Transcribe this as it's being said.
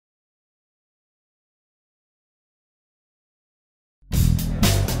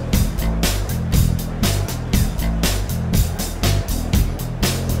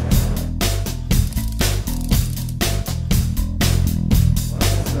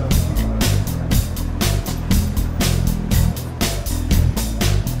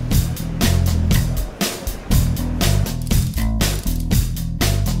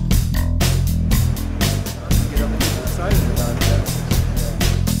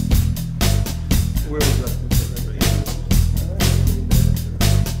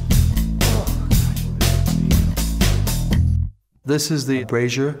This is the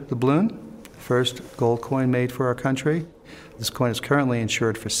Brazier doubloon, first gold coin made for our country. This coin is currently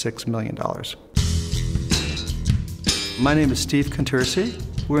insured for $6 million. My name is Steve Contursi.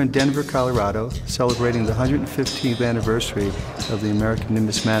 We're in Denver, Colorado, celebrating the 115th anniversary of the American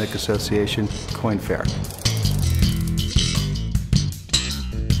Numismatic Association Coin Fair.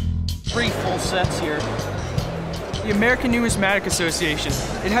 3 full sets here. The American Numismatic Association.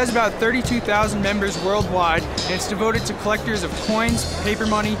 It has about 32,000 members worldwide, and it's devoted to collectors of coins, paper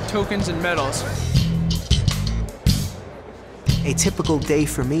money, tokens, and medals. A typical day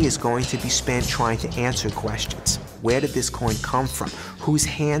for me is going to be spent trying to answer questions. Where did this coin come from? Whose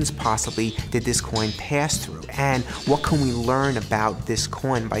hands possibly did this coin pass through? And what can we learn about this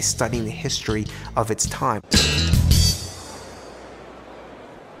coin by studying the history of its time?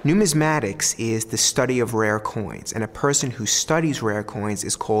 Numismatics is the study of rare coins, and a person who studies rare coins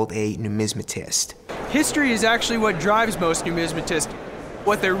is called a numismatist. History is actually what drives most numismatists.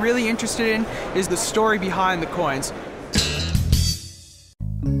 What they're really interested in is the story behind the coins.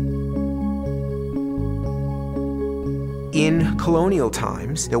 In colonial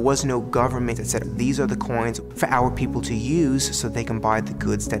times, there was no government that said, these are the coins for our people to use so they can buy the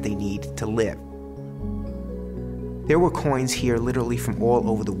goods that they need to live. There were coins here literally from all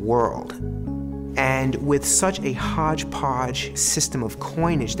over the world. And with such a hodgepodge system of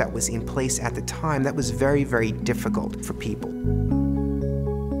coinage that was in place at the time, that was very, very difficult for people.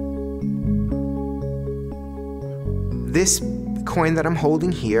 This coin that I'm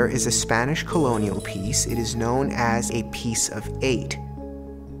holding here is a Spanish colonial piece. It is known as a piece of 8.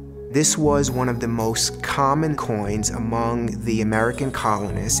 This was one of the most common coins among the American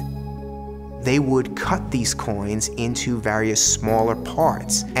colonists. They would cut these coins into various smaller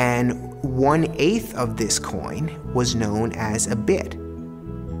parts, and 1/8 of this coin was known as a bit.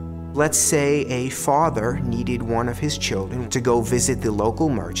 Let's say a father needed one of his children to go visit the local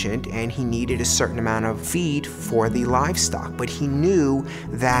merchant, and he needed a certain amount of feed for the livestock, but he knew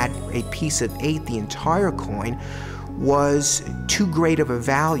that a piece of 8, the entire coin, was too great of a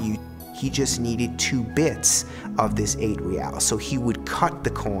value. He just needed 2 bits of this 8 real. So he would cut the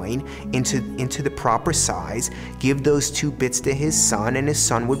coin into the proper size, give those 2 bits to his son, and his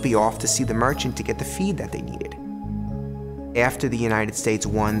son would be off to see the merchant to get the feed that they needed. After the United States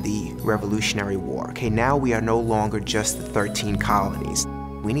won the Revolutionary War, okay, now we are no longer just the 13 colonies.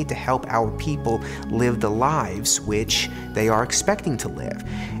 We need to help our people live the lives which they are expecting to live.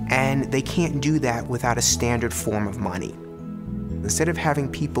 And they can't do that without a standard form of money. Instead of having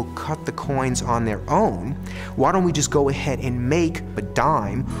people cut the coins on their own, why don't we just go ahead and make a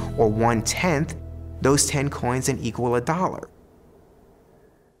dime or 1/10, those 10 coins and equal $1.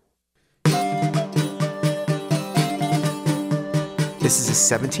 This is a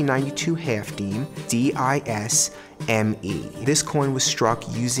 1792 half dime, DISME. This coin was struck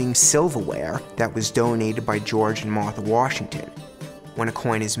using silverware that was donated by George and Martha Washington. When a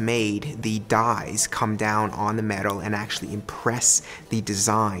coin is made, the dies come down on the metal and actually impress the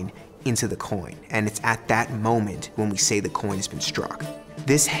design into the coin. And it's at that moment when we say the coin has been struck.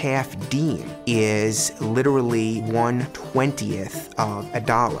 This half dime is literally 1/20th of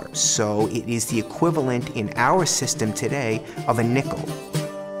 $1. So it is the equivalent in our system today of a nickel.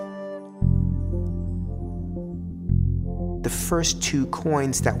 The first 2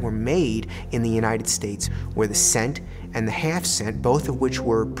 coins that were made in the United States were the cent and the half cent, both of which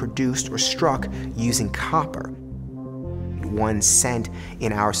were produced or struck using copper. 1 cent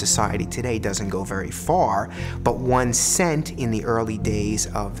in our society today doesn't go very far, but 1 cent in the early days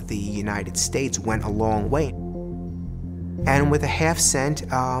of the United States went a long way. And with a half cent,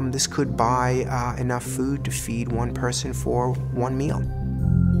 this could buy enough food to feed 1 person for 1 meal.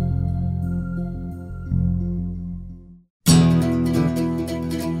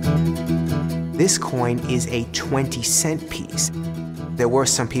 This coin is a 20-cent piece. There were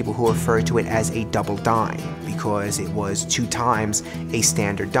some people who referred to it as a double dime because it was 2 times a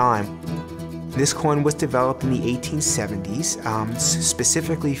standard dime. This coin was developed in the 1870s,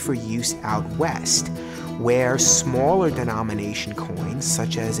 specifically for use out west, where smaller denomination coins,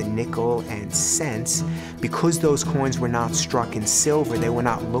 such as a nickel and cents, because those coins were not struck in silver, they were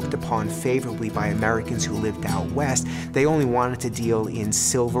not looked upon favorably by Americans who lived out west. They only wanted to deal in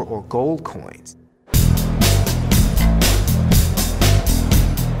silver or gold coins.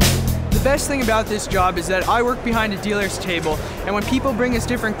 The best thing about this job is that I work behind a dealer's table, and when people bring us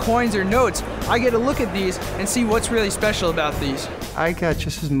different coins or notes, I get to look at these and see what's really special about these. I got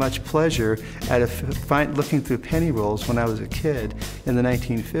just as much pleasure at looking through penny rolls when I was a kid in the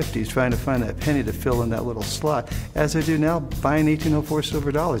 1950s, trying to find that penny to fill in that little slot, as I do now buying 1804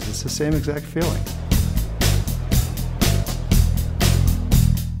 silver dollars. It's the same exact feeling.